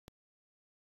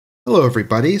Hello,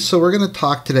 everybody. So, we're going to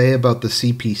talk today about the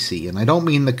CPC, and I don't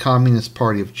mean the Communist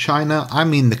Party of China, I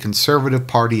mean the Conservative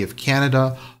Party of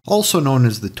Canada, also known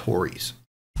as the Tories.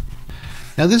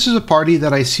 Now, this is a party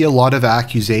that I see a lot of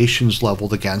accusations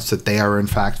leveled against that they are, in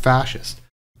fact, fascist.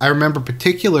 I remember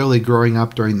particularly growing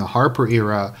up during the Harper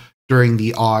era, during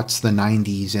the aughts, the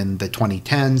 90s, and the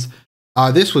 2010s.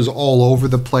 This was all over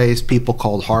the place. People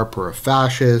called Harper a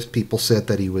fascist. People said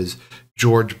that he was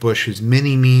George Bush's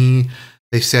mini-me.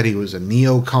 They said he was a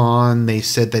neocon. They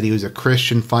said that he was a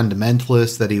Christian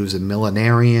fundamentalist, that he was a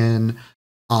millenarian,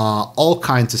 all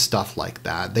kinds of stuff like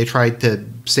that. They tried to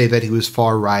say that he was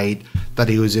far right, that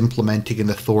he was implementing an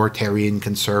authoritarian,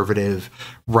 conservative,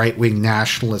 right-wing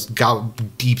nationalist,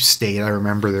 deep state. I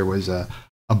remember there was a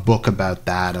book about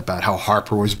that, about how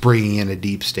Harper was bringing in a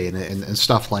deep state and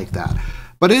stuff like that.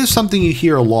 But it is something you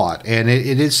hear a lot, and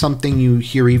it is something you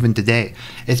hear even today.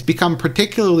 It's become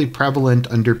particularly prevalent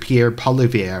under Pierre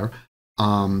Poilievre,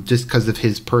 just because of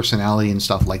his personality and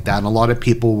stuff like that. And a lot of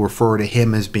people refer to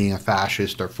him as being a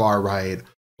fascist or far right,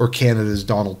 or Canada's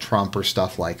Donald Trump or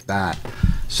stuff like that.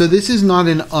 So this is not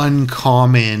an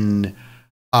uncommon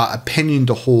opinion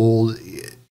to hold,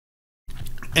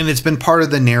 and it's been part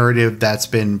of the narrative that's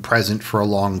been present for a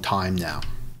long time now.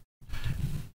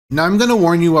 Now, I'm going to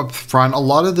warn you up front, a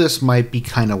lot of this might be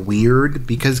kind of weird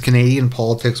because Canadian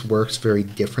politics works very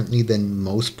differently than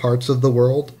most parts of the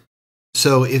world.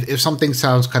 So if something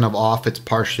sounds kind of off, it's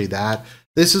partially that.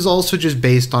 This is also just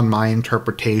based on my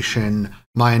interpretation,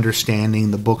 my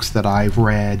understanding, the books that I've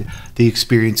read, the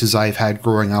experiences I've had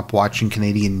growing up watching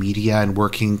Canadian media and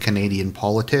working Canadian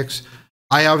politics.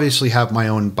 I obviously have my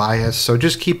own bias, so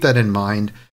just keep that in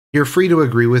mind. You're free to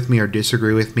agree with me or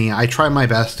disagree with me. I try my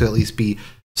best to at least be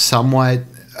somewhat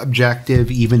objective,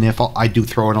 even if I do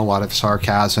throw in a lot of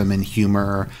sarcasm and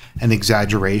humor and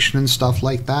exaggeration and stuff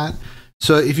like that.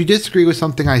 So if you disagree with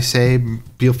something I say,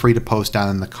 feel free to post down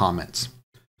in the comments.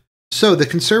 So the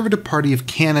Conservative Party of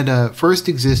Canada first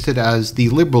existed as the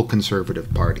Liberal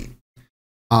Conservative Party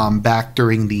back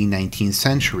during the 19th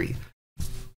century.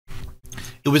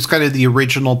 It was kind of the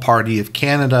original party of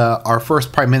Canada. Our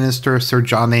first Prime Minister, Sir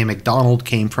John A. Macdonald,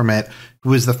 came from it,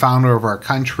 who was the founder of our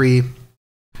country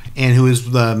and who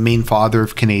is the main father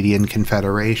of Canadian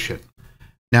Confederation.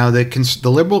 Now, the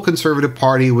Liberal Conservative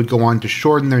Party would go on to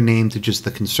shorten their name to just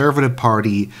the Conservative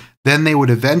Party. Then they would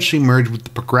eventually merge with the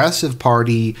Progressive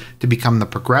Party to become the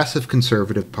Progressive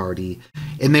Conservative Party.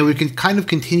 And they would kind of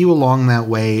continue along that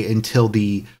way until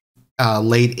the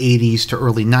late 80s to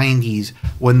early 90s,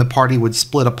 when the party would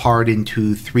split apart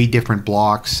into three different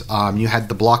blocks. You had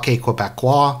the Bloc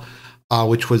Québécois,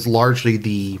 which was largely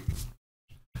the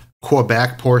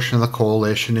Quebec portion of the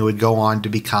coalition. It would go on to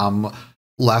become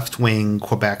left-wing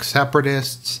Quebec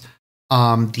separatists.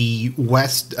 The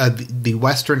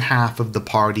western half of the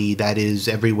party, that is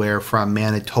everywhere from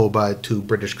Manitoba to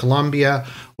British Columbia,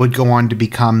 would go on to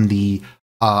become the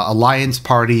Alliance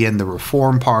Party and the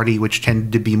Reform Party, which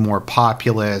tended to be more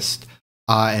populist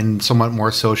and somewhat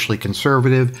more socially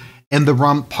conservative. And the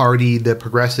Rump Party, the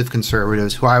Progressive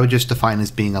Conservatives, who I would just define as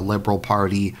being a liberal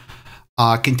party,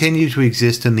 continue to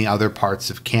exist in the other parts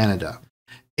of Canada.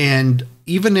 And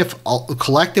even if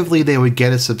collectively they would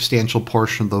get a substantial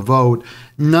portion of the vote,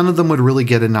 none of them would really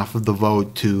get enough of the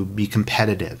vote to be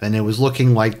competitive. And it was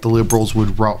looking like the Liberals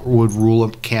would rule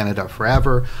Canada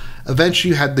forever. Eventually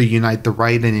you had the Unite the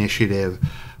Right initiative,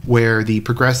 where the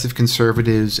Progressive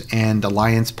Conservatives and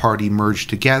Alliance Party merged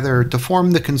together to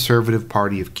form the Conservative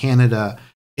Party of Canada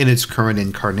in its current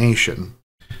incarnation.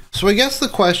 So I guess the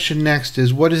question next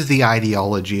is, what is the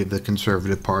ideology of the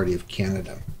Conservative Party of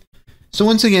Canada? So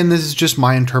once again, this is just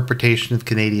my interpretation of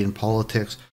Canadian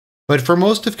politics, but for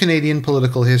most of Canadian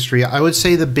political history, I would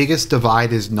say the biggest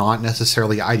divide is not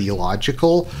necessarily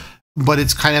ideological, but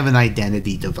it's kind of an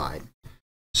identity divide.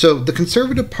 So the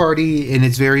Conservative Party in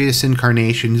its various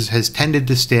incarnations has tended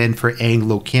to stand for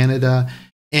Anglo-Canada,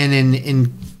 and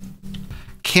in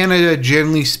Canada,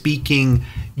 generally speaking,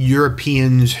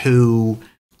 Europeans who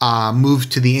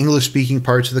moved to the English-speaking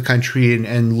parts of the country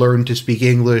and learned to speak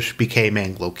English became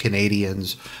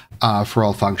Anglo-Canadians for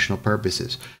all functional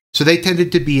purposes. So they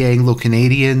tended to be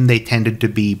Anglo-Canadian, they tended to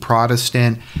be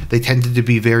Protestant, they tended to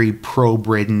be very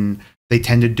pro-Britain, they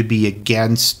tended to be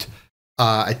against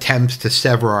attempts to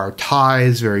sever our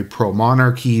ties, very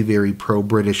pro-monarchy, very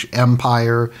pro-British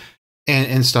Empire,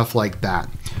 and stuff like that.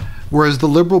 Whereas the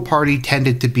Liberal Party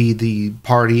tended to be the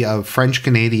party of French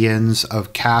Canadians,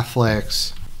 of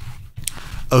Catholics,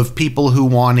 of people who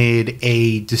wanted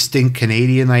a distinct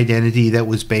Canadian identity that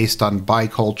was based on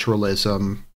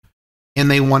biculturalism,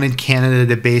 and they wanted Canada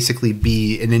to basically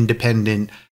be an independent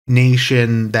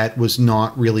nation that was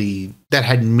not really, that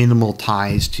had minimal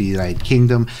ties to the United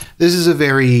Kingdom. This is a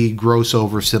very gross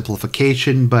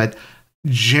oversimplification, but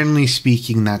generally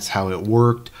speaking, that's how it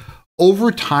worked.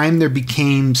 Over time, there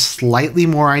became slightly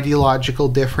more ideological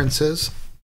differences,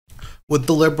 with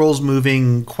the Liberals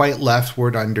moving quite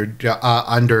leftward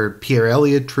under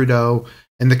Pierre-Elliott Trudeau,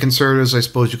 and the Conservatives, I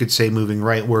suppose you could say, moving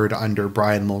rightward under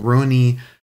Brian Mulroney.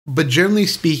 But generally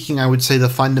speaking, I would say the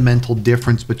fundamental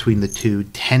difference between the two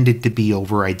tended to be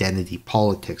over identity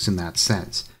politics in that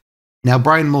sense. Now,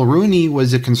 Brian Mulroney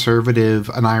was a conservative,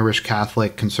 an Irish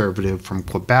Catholic conservative from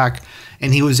Quebec,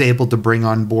 and he was able to bring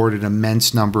on board an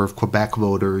immense number of Quebec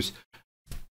voters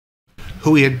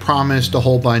who he had promised a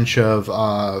whole bunch of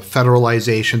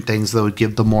federalization things that would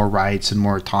give them more rights and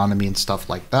more autonomy and stuff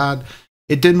like that.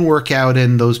 It didn't work out,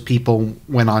 and those people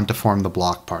went on to form the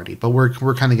Bloc Party, but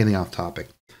we're kind of getting off topic.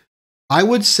 I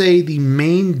would say the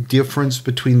main difference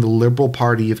between the Liberal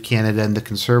Party of Canada and the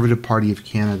Conservative Party of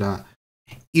Canada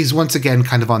is once again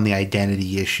kind of on the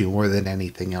identity issue more than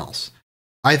anything else.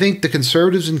 I think the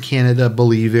Conservatives in Canada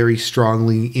believe very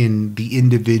strongly in the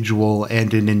individual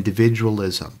and in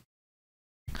individualism.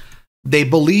 They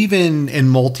believe in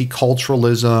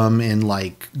multiculturalism, in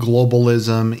like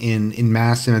globalism, in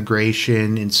mass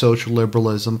immigration, in social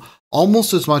liberalism,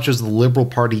 almost as much as the Liberal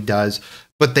Party does,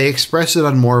 but they express it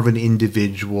on more of an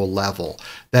individual level.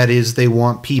 That is, they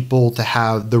want people to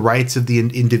have the rights of the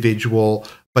individual,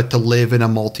 but to live in a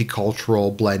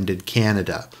multicultural, blended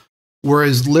Canada.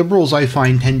 Whereas liberals, I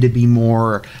find, tend to be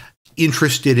more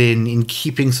interested in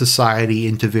keeping society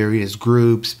into various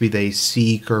groups, be they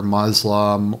Sikh or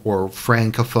Muslim or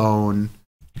Francophone,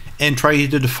 and try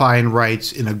to define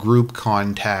rights in a group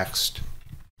context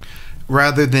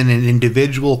rather than an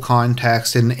individual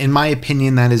context. And in my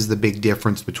opinion, that is the big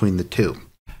difference between the two.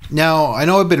 Now, I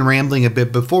know I've been rambling a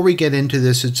bit. Before we get into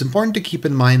this, it's important to keep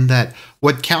in mind that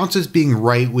what counts as being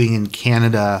right-wing in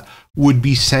Canada would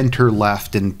be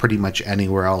center-left in pretty much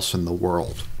anywhere else in the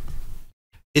world.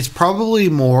 It's probably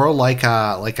more like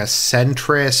a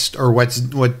centrist, or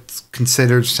what's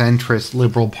considered centrist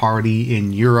Liberal Party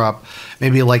in Europe,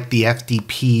 maybe like the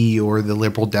FDP or the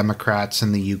Liberal Democrats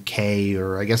in the UK,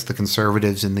 or I guess the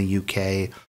Conservatives in the UK,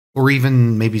 or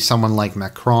even maybe someone like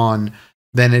Macron,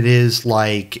 than it is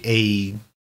like a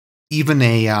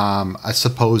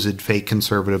supposed fake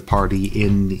Conservative Party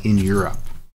in Europe.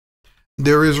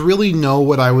 There is really no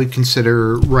what I would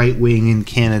consider right wing in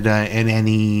Canada in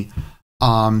any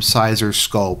size or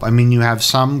scope. I mean, you have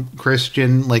some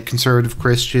Christian, like conservative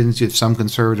Christians, you have some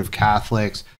conservative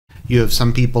Catholics, you have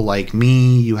some people like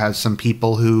me, you have some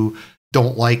people who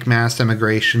don't like mass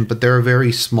immigration, but they're a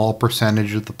very small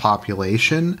percentage of the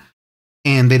population,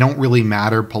 and they don't really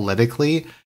matter politically.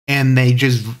 And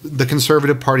the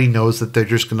Conservative Party knows that they're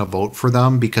just going to vote for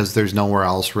them because there's nowhere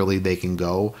else really they can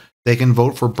go. They can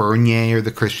vote for Bernier or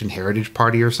the Christian Heritage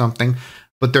Party or something,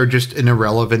 but they're just an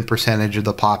irrelevant percentage of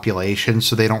the population,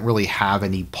 so they don't really have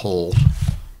any pull.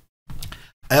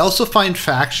 I also find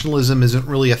factionalism isn't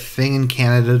really a thing in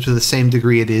Canada to the same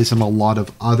degree it is in a lot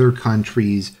of other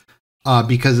countries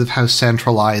because of how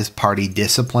centralized party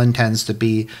discipline tends to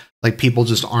be. Like, people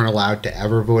just aren't allowed to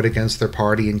ever vote against their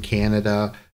party in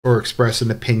Canada or express an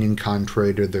opinion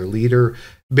contrary to their leader.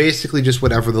 Basically, just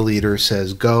whatever the leader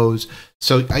says goes.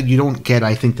 So you don't get,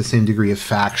 I think, the same degree of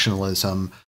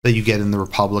factionalism that you get in the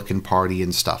Republican Party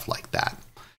and stuff like that.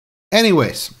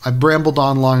 Anyways, I've rambled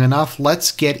on long enough.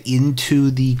 Let's get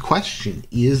into the question.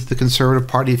 Is the Conservative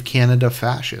Party of Canada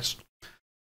fascist?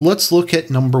 Let's look at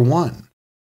number one.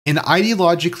 An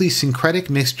ideologically syncretic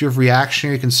mixture of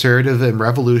reactionary, conservative, and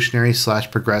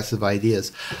revolutionary/progressive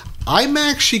ideas. I'm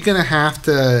actually going to have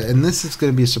to, and this is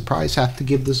going to be a surprise, have to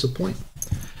give this a point.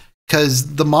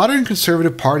 Because the modern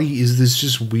Conservative Party is this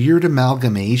just weird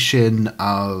amalgamation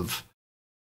of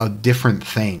different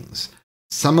things,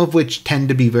 some of which tend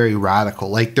to be very radical.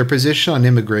 Like, their position on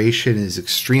immigration is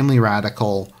extremely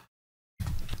radical.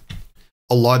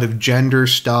 A lot of gender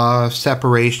stuff,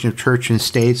 separation of church and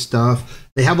state stuff.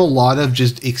 They have a lot of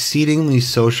just exceedingly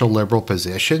social liberal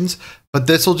positions, but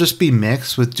this will just be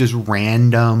mixed with just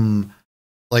random,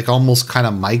 like almost kind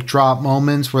of mic drop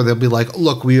moments where they'll be like,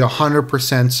 look, we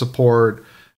 100% support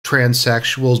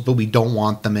transsexuals, but we don't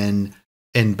want them in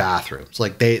bathrooms.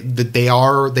 Like, they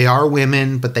are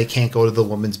women, but they can't go to the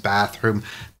women's bathroom.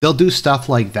 They'll do stuff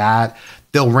like that.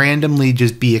 They'll randomly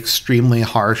just be extremely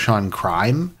harsh on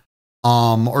crime,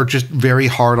 or just very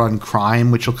hard on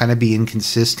crime, which will kind of be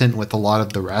inconsistent with a lot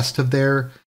of the rest of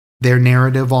their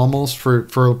narrative almost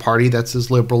for a party that's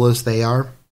as liberal as they are.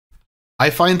 I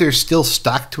find they're still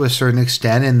stuck to a certain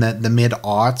extent in the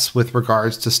mid-aughts with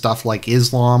regards to stuff like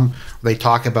Islam. They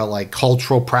talk about like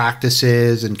cultural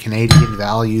practices and Canadian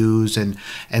values and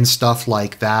stuff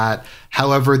like that.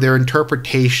 However, their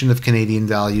interpretation of Canadian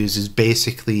values is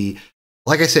basically,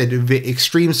 like I said,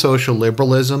 extreme social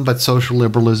liberalism, but social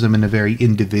liberalism in a very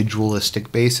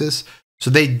individualistic basis. So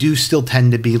they do still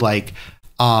tend to be like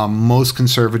most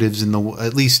conservatives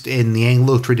at least in the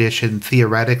Anglo tradition,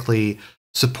 theoretically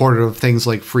supportive of things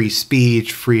like free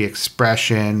speech, free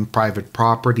expression, private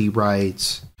property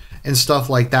rights, and stuff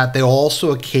like that. They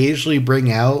also occasionally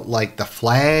bring out like the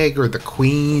flag or the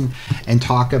Queen and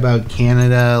talk about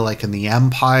Canada like in the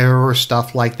Empire or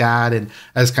stuff like that, and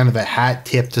as kind of a hat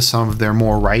tip to some of their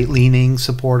more right-leaning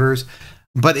supporters.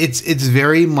 But it's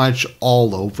very much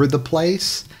all over the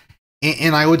place.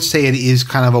 And I would say it is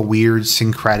kind of a weird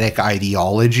syncretic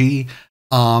ideology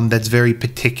that's very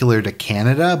particular to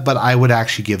Canada, but I would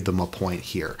actually give them a point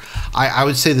here. I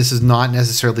would say this is not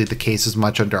necessarily the case as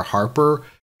much under Harper,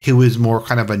 who is more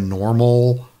kind of a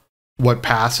normal, what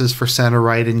passes for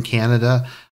center-right in Canada.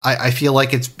 I feel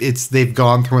like they've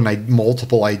gone through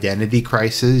multiple identity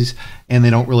crises, and they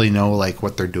don't really know like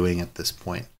what they're doing at this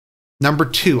point. Number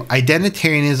 2,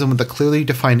 identitarianism with a clearly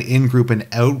defined in-group and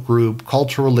out-group,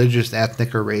 cultural, religious,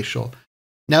 ethnic, or racial.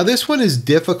 Now, this one is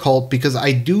difficult because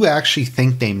I do actually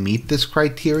think they meet this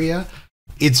criteria.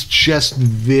 It's just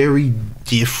very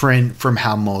different from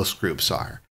how most groups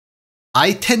are.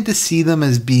 I tend to see them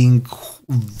as being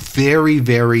very,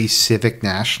 very civic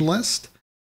nationalist.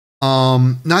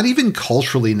 Not even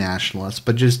culturally nationalist,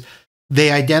 but just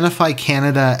they identify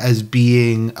Canada as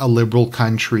being a liberal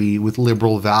country with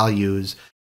liberal values.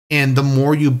 And the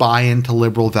more you buy into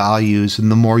liberal values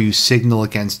and the more you signal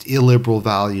against illiberal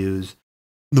values,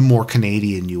 the more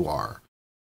Canadian you are.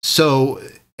 So,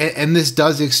 and this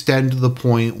does extend to the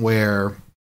point where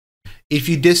if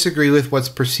you disagree with what's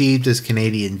perceived as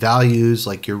Canadian values,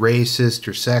 like you're racist,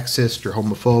 you're sexist, you're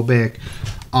homophobic,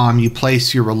 you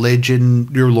place your religion,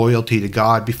 your loyalty to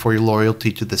God before your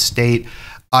loyalty to the state,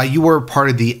 you are part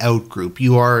of the out group.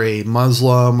 You are a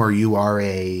Muslim, or you are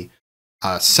a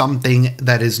something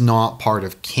that is not part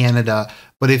of Canada.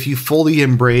 But if you fully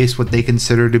embrace what they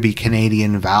consider to be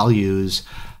Canadian values,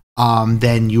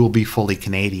 then you will be fully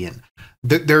Canadian.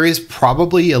 There is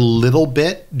probably a little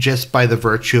bit, just by the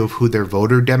virtue of who their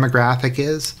voter demographic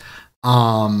is,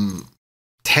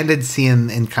 tendency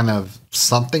in kind of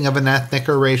something of an ethnic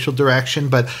or racial direction.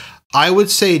 But I would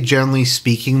say, generally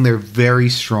speaking, they're very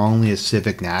strongly a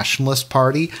civic nationalist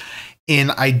party.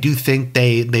 And I do think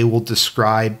they will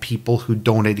describe people who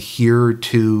don't adhere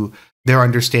to their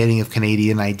understanding of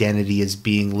Canadian identity as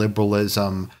being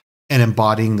liberalism and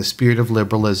embodying the spirit of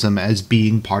liberalism as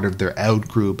being part of their out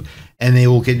group, and they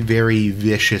will get very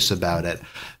vicious about it.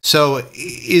 So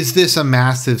is this a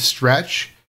massive stretch?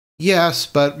 Yes,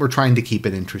 but we're trying to keep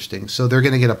it interesting. So they're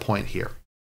going to get a point here.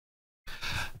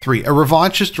 3, a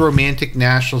revanchist romantic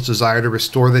nationalist desire to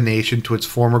restore the nation to its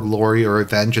former glory or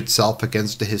avenge itself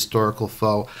against a historical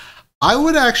foe. I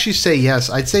would actually say yes.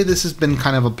 I'd say this has been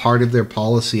kind of a part of their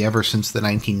policy ever since the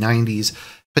 1990s,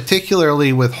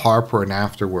 particularly with Harper and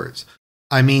afterwards.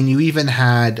 I mean, you even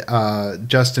had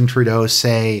Justin Trudeau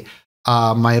say,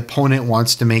 my opponent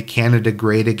wants to make Canada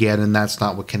great again, and that's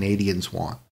not what Canadians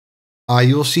want.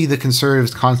 You'll see the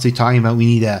Conservatives constantly talking about we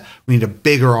need a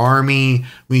bigger army,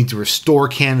 we need to restore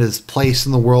Canada's place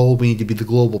in the world, we need to be the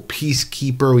global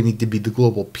peacekeeper, we need to be the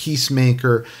global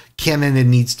peacemaker, Canada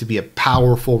needs to be a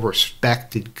powerful,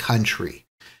 respected country.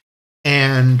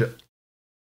 And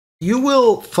you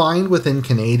will find within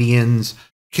Canadians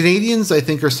I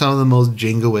think are some of the most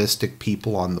jingoistic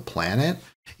people on the planet.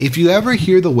 If you ever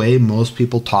hear the way most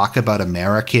people talk about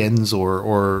Americans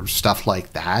or stuff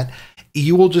like that,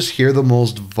 you will just hear the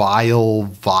most vile,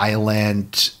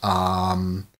 violent,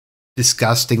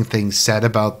 disgusting things said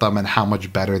about them and how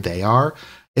much better they are.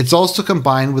 It's also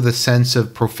combined with a sense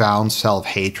of profound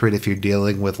self-hatred if you're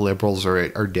dealing with liberals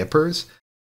or dippers.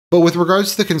 But with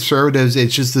regards to the Conservatives,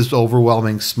 it's just this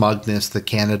overwhelming smugness that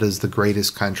Canada's the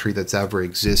greatest country that's ever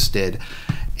existed.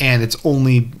 And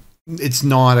it's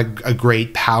not a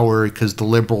great power because the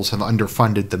Liberals have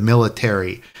underfunded the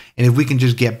military. And if we can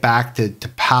just get back to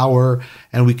power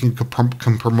and we can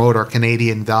promote our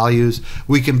Canadian values,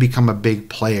 we can become a big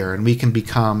player and we can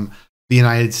become the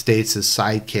United States'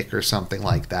 sidekick or something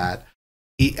like that.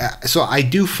 So I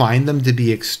do find them to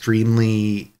be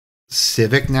extremely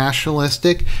civic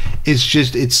nationalistic.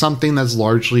 It's something that's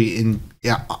largely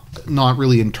not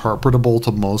really interpretable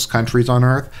to most countries on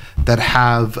earth that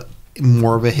have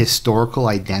more of a historical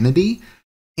identity,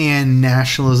 and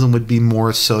nationalism would be more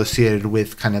associated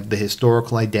with kind of the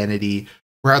historical identity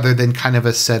rather than kind of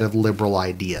a set of liberal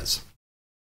ideas.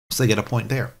 So they get a point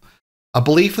there. A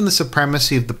belief in the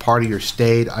supremacy of the party or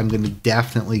state, I'm going to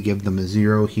definitely give them a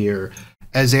 0 here.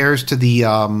 As heirs to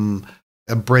the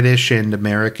British and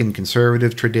American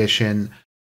conservative tradition,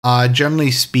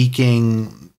 generally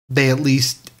speaking, they at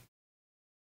least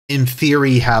in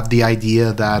theory have the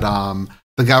idea that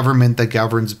the government that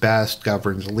governs best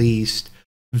governs least,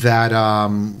 that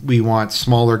we want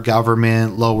smaller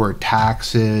government, lower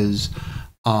taxes,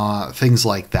 things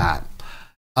like that.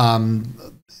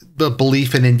 The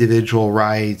belief in individual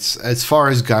rights, as far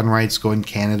as gun rights go in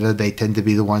Canada, they tend to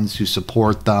be the ones who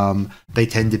support them. They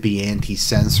tend to be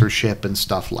anti-censorship and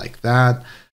stuff like that.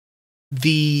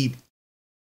 The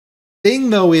thing,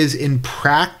 though, is in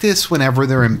practice, whenever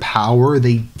they're in power,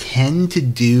 they tend to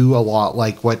do a lot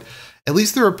like what at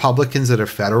least the Republicans at a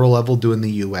federal level do in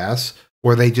the US,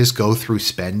 where they just go through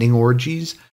spending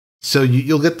orgies. So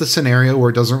you'll get the scenario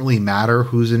where it doesn't really matter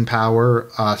who's in power.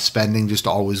 Spending just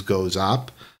always goes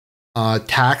up.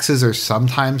 Taxes are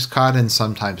sometimes cut and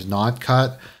sometimes not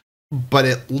cut, but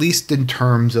at least in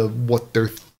terms of what their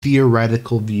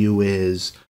theoretical view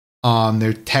is,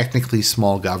 they're technically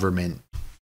small government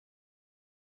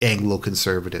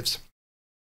Anglo-conservatives.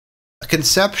 A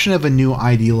conception of a new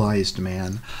idealized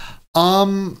man.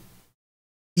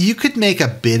 You could make a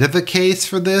bit of a case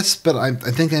for this, but I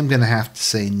think I'm going to have to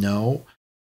say no.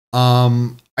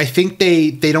 I think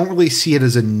they don't really see it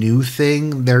as a new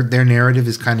thing. Their narrative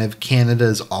is kind of Canada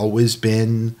has always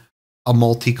been a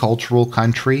multicultural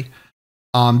country.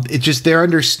 It's just their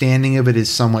understanding of it is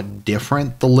somewhat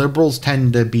different. The liberals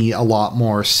tend to be a lot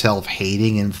more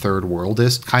self-hating and third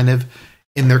worldist kind of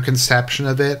in their conception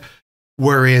of it,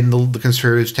 wherein the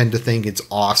conservatives tend to think it's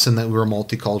awesome that we're a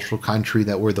multicultural country,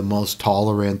 that we're the most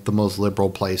tolerant, the most liberal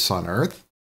place on earth.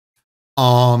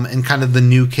 And kind of the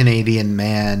new Canadian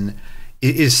man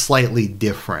is slightly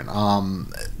different.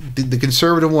 The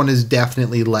conservative one is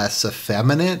definitely less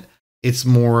effeminate. It's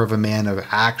more of a man of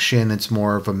action. It's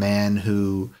more of a man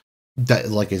who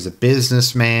like is a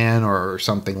businessman or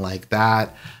something like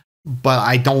that. But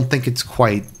I don't think it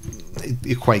quite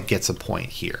gets a point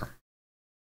here.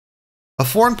 A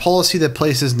foreign policy that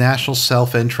places national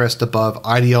self-interest above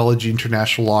ideology,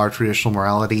 international law, or traditional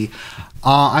morality.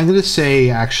 I'm going to say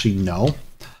actually no.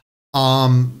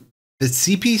 The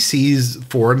CPC's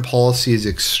foreign policy is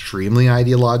extremely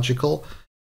ideological.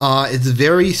 It's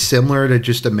very similar to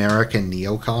just American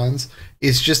neocons.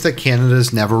 It's just that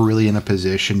Canada's never really in a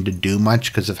position to do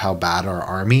much because of how bad our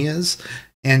army is,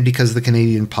 and because the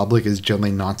Canadian public is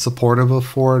generally not supportive of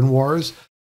foreign wars.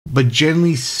 But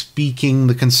generally speaking,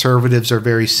 the conservatives are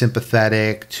very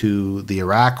sympathetic to the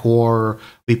Iraq War.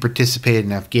 We participated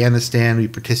in Afghanistan. We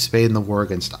participated in the war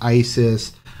against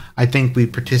ISIS. I think we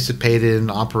participated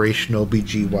in Operation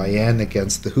OBGYN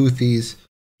against the Houthis.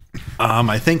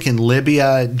 I think in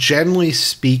Libya, generally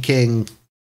speaking,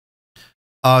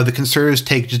 the conservatives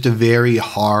take just a very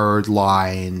hard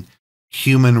line.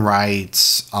 Human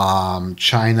rights,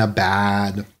 China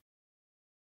bad,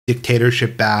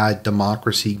 dictatorship bad,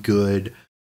 democracy good,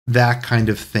 that kind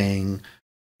of thing.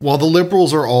 While the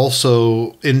liberals are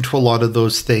also into a lot of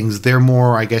those things, they're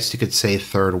more, I guess you could say,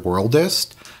 third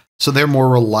worldist. So they're more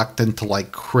reluctant to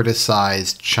like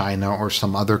criticize China or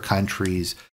some other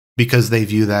countries because they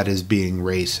view that as being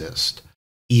racist,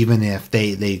 even if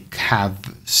they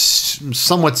have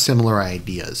somewhat similar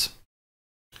ideas.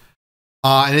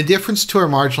 And a difference to our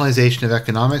marginalization of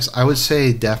economics, I would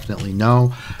say definitely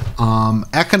no.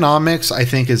 Economics, I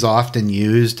think, is often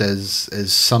used as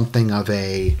something of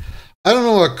a, I don't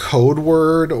know, a code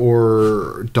word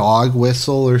or dog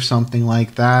whistle or something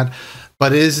like that,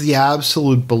 but it is the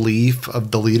absolute belief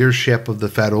of the leadership of the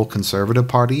Federal Conservative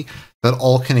Party that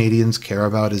all Canadians care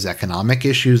about is economic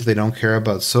issues. They don't care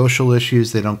about social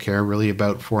issues. They don't care really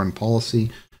about foreign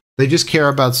policy. They just care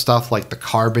about stuff like the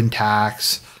carbon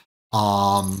tax,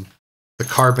 the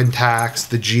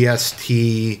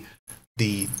GST,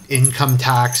 the income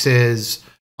taxes,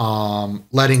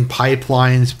 letting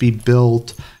pipelines be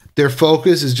built. Their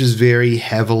focus is just very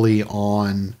heavily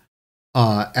on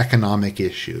economic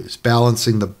issues,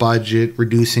 balancing the budget,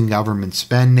 reducing government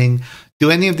spending.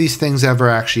 Do any of these things ever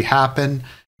actually happen?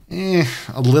 A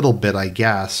little bit, I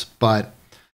guess, but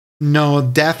no,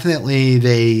 definitely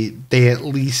they at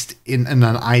least in an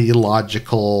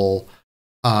ideological,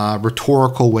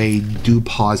 rhetorical way do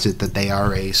posit that they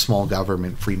are a small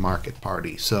government free market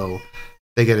party. So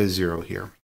they get a 0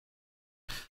 here.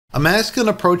 A masculine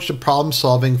approach to problem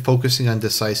solving, focusing on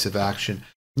decisive action.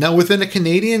 Now, within a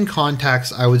Canadian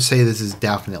context, I would say this is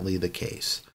definitely the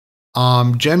case.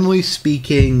 Generally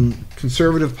speaking,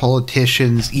 conservative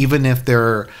politicians, even if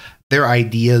they're their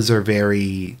ideas are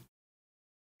very,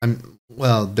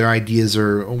 well, their ideas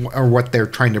are, or what they're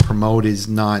trying to promote is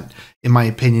not, in my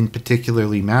opinion,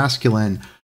 particularly masculine.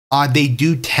 They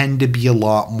do tend to be a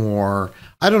lot more,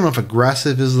 I don't know if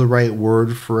aggressive is the right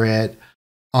word for it,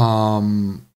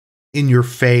 in your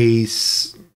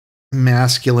face,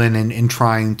 masculine, and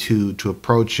trying to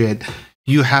approach it.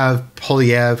 You have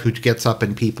Polyev, who gets up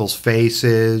in people's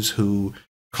faces, who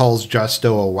calls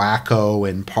Justo a wacko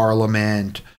in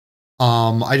Parliament.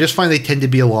 I just find they tend to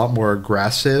be a lot more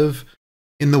aggressive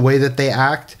in the way that they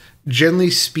act.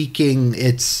 Generally speaking,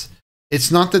 it's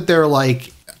not that they're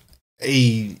like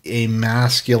a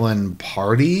masculine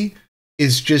party.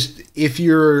 It's just, if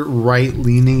you're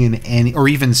right-leaning in any, or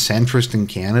even centrist in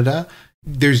Canada,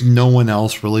 there's no one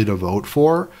else really to vote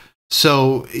for.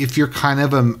 So if you're kind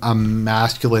of a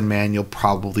masculine man, you'll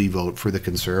probably vote for the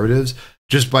Conservatives,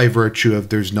 just by virtue of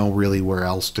there's no really where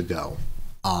else to go,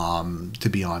 to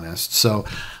be honest. So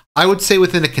I would say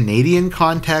within a Canadian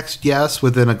context, yes.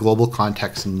 Within a global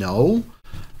context, no.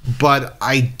 But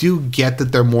I do get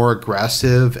that they're more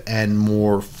aggressive and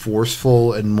more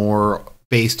forceful and more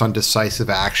based on decisive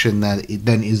action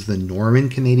than is the norm in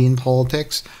Canadian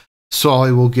politics. So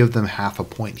I will give them half a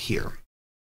point here.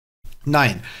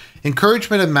 9.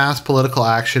 Encouragement of mass political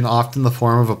action, often in the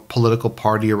form of a political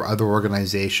party or other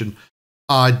organization.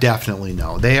 Definitely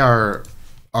no. They are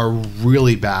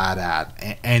really bad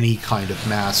at any kind of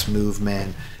mass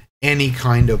movement, any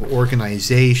kind of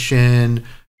organization,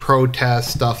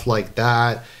 protest, stuff like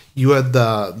that. You had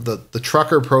the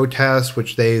trucker protests,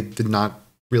 which they did not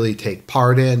really take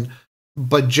part in.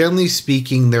 But generally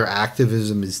speaking, their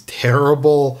activism is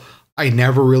terrible. I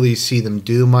never really see them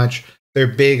do much. Their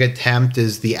big attempt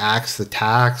is the Axe the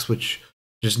Tax, which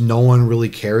just no one really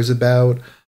cares about.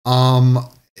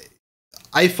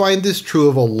 I find this true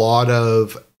of a lot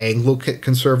of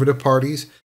Anglo-conservative parties,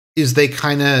 is they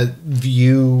kind of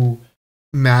view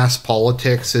mass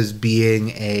politics as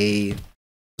being a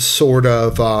sort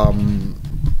of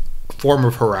form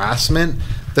of harassment,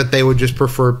 that they would just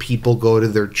prefer people go to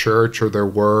their church or their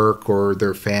work or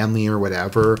their family or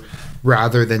whatever,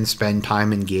 rather than spend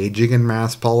time engaging in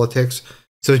mass politics.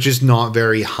 So it's just not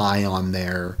very high on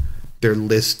their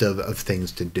list of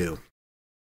things to do.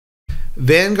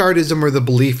 Vanguardism, or the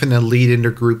belief in a lead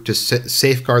intergroup to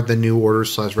safeguard the new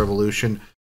order/revolution.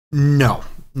 No,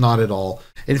 not at all.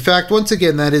 In fact, once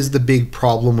again, that is the big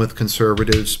problem with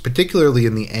conservatives, particularly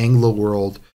in the Anglo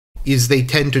world, is they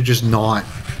tend to just not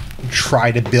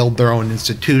try to build their own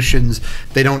institutions.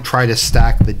 They don't try to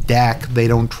stack the deck. They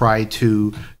don't try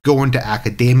to go into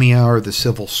academia or the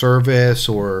civil service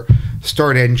or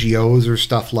start NGOs or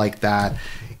stuff like that.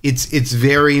 It's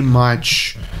very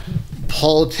much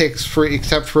politics,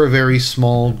 except for a very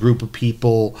small group of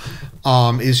people,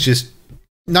 is just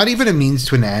not even a means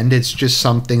to an end. It's just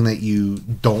something that you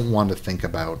don't want to think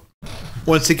about.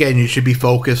 Once again, you should be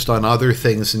focused on other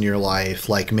things in your life,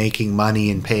 like making money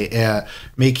and growing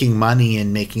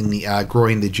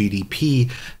the GDP,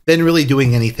 than really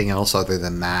doing anything else other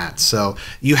than that. So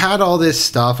you had all this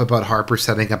stuff about Harper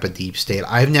setting up a deep state.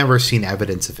 I've never seen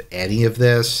evidence of any of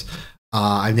this.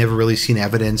 I've never really seen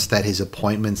evidence that his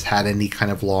appointments had any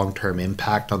kind of long-term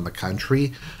impact on the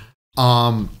country.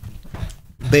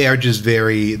 They are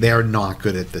not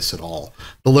good at this at all.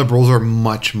 The Liberals are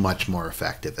much, much more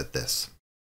effective at this.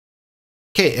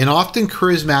 Okay, an often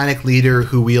charismatic leader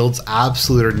who wields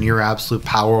absolute or near absolute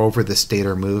power over the state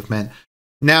or movement.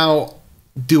 Now,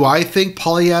 do I think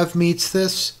Polyev meets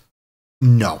this?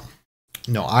 No.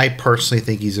 No, I personally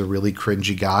think he's a really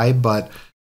cringy guy, but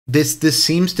this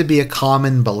seems to be a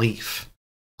common belief,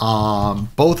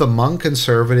 both among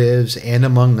conservatives and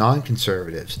among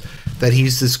non-conservatives, that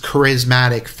he's this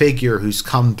charismatic figure who's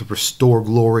come to restore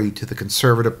glory to the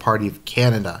Conservative Party of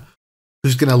Canada,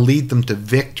 who's going to lead them to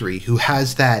victory, who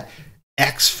has that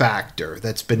X factor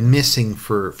that's been missing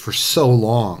for so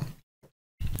long.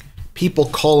 People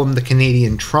call him the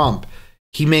Canadian Trump.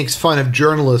 He makes fun of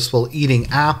journalists while eating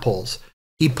apples.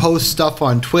 He posts stuff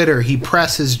on Twitter. He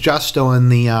presses Justo in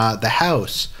the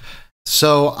House.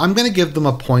 So I'm going to give them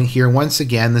a point here. Once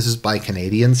again, this is by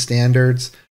Canadian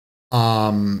standards.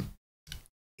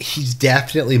 He's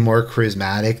definitely more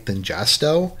charismatic than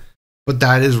Justo, but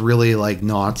that is really like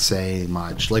not saying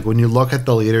much. Like when you look at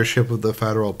the leadership of the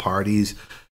federal parties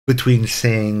between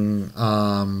Singh,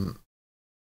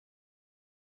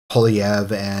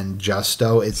 Polyev, and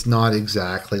Justo, it's not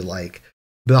exactly like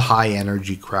the high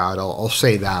energy crowd. I'll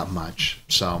say that much.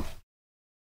 So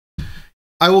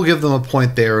I will give them a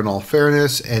point there in all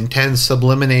fairness. And 10,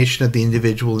 sublimation of the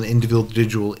individual and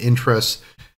individual interests,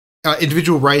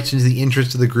 individual rights into the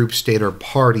interest of the group, state, or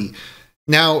party.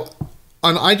 Now,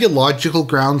 on ideological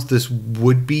grounds, this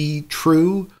would be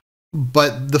true,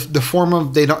 but the form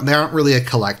of they aren't really a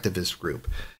collectivist group.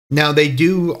 Now they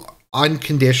do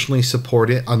unconditionally support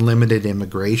it, unlimited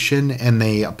immigration, and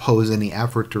they oppose any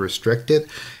effort to restrict it.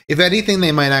 If anything,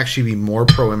 they might actually be more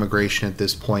pro-immigration at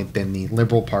this point than the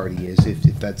Liberal Party is,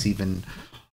 if that's even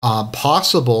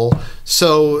possible.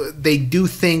 So they do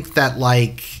think that,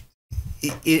 like,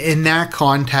 in that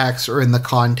context, or in the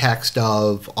context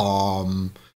of, I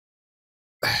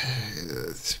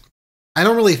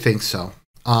don't really think so.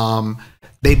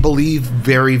 They believe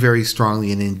very, very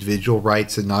strongly in individual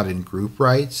rights and not in group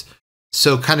rights.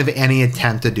 So kind of any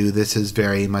attempt to do this is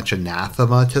very much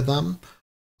anathema to them.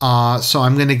 So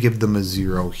I'm going to give them a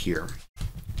 0 here.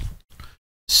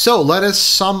 So let us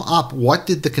sum up. What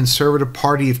did the Conservative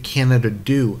Party of Canada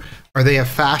do? Are they a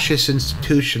fascist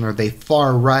institution? Are they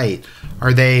far right?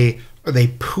 Are they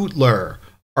Pootler?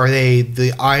 Are they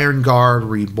the Iron Guard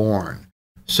reborn?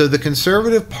 So the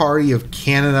Conservative Party of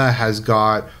Canada has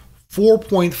got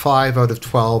 4.5 out of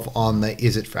 12 on the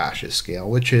Is It Fascist scale,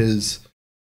 which is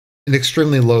an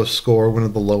extremely low score, one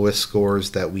of the lowest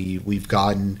scores that we've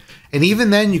gotten. And even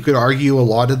then, you could argue a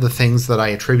lot of the things that I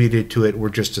attributed to it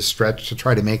were just a stretch to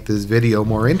try to make this video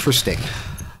more interesting.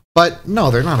 But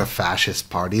no, they're not a fascist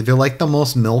party. They're like the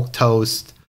most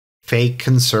milquetoast, fake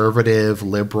conservative,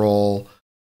 liberal,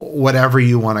 whatever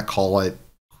you want to call it,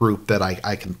 group that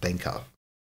I can think of.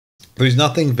 There's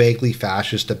nothing vaguely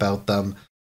fascist about them.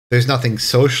 There's nothing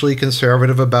socially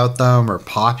conservative about them or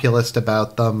populist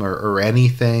about them or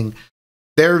anything.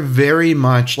 They're very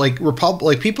much like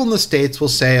people in the States will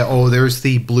say, oh, there's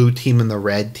the blue team and the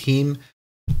red team,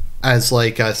 as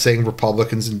like saying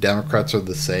Republicans and Democrats are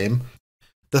the same.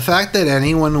 The fact that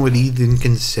anyone would even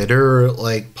consider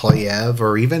like Poilievre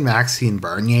or even Maxime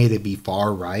Bernier to be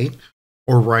far right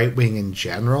or right wing in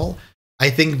general, I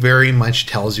think very much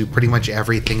tells you pretty much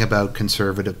everything about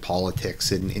conservative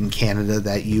politics in Canada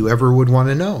that you ever would want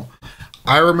to know.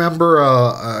 I remember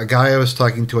a guy I was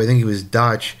talking to, I think he was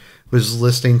Dutch, was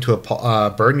listening to a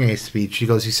Bernier speech. He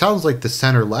goes, he sounds like the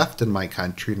center left in my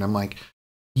country. And I'm like,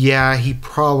 yeah, he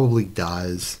probably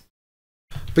does.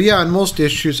 But yeah, on most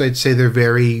issues, I'd say they're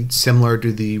very similar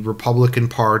to the Republican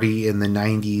Party in the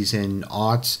 90s and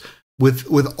aughts. With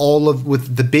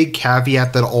the big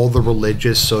caveat that all the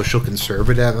religious, social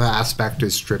conservative aspect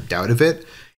is stripped out of it,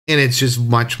 and it's just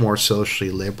much more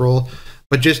socially liberal.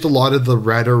 But just a lot of the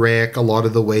rhetoric, a lot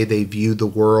of the way they view the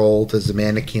world as a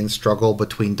Manichaean struggle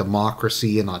between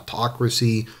democracy and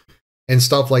autocracy, and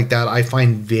stuff like that, I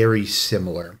find very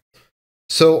similar.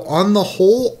 So on the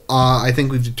whole, I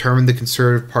think we've determined the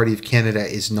Conservative Party of Canada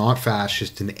is not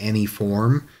fascist in any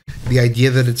form. The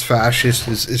idea that it's fascist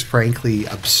is frankly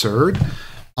absurd.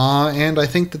 And I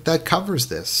think that covers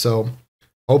this. So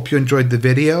hope you enjoyed the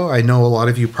video. I know a lot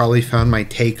of you probably found my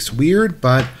takes weird,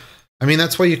 but I mean,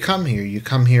 that's why you come here. You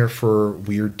come here for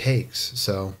weird takes.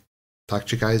 So talk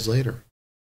to you guys later.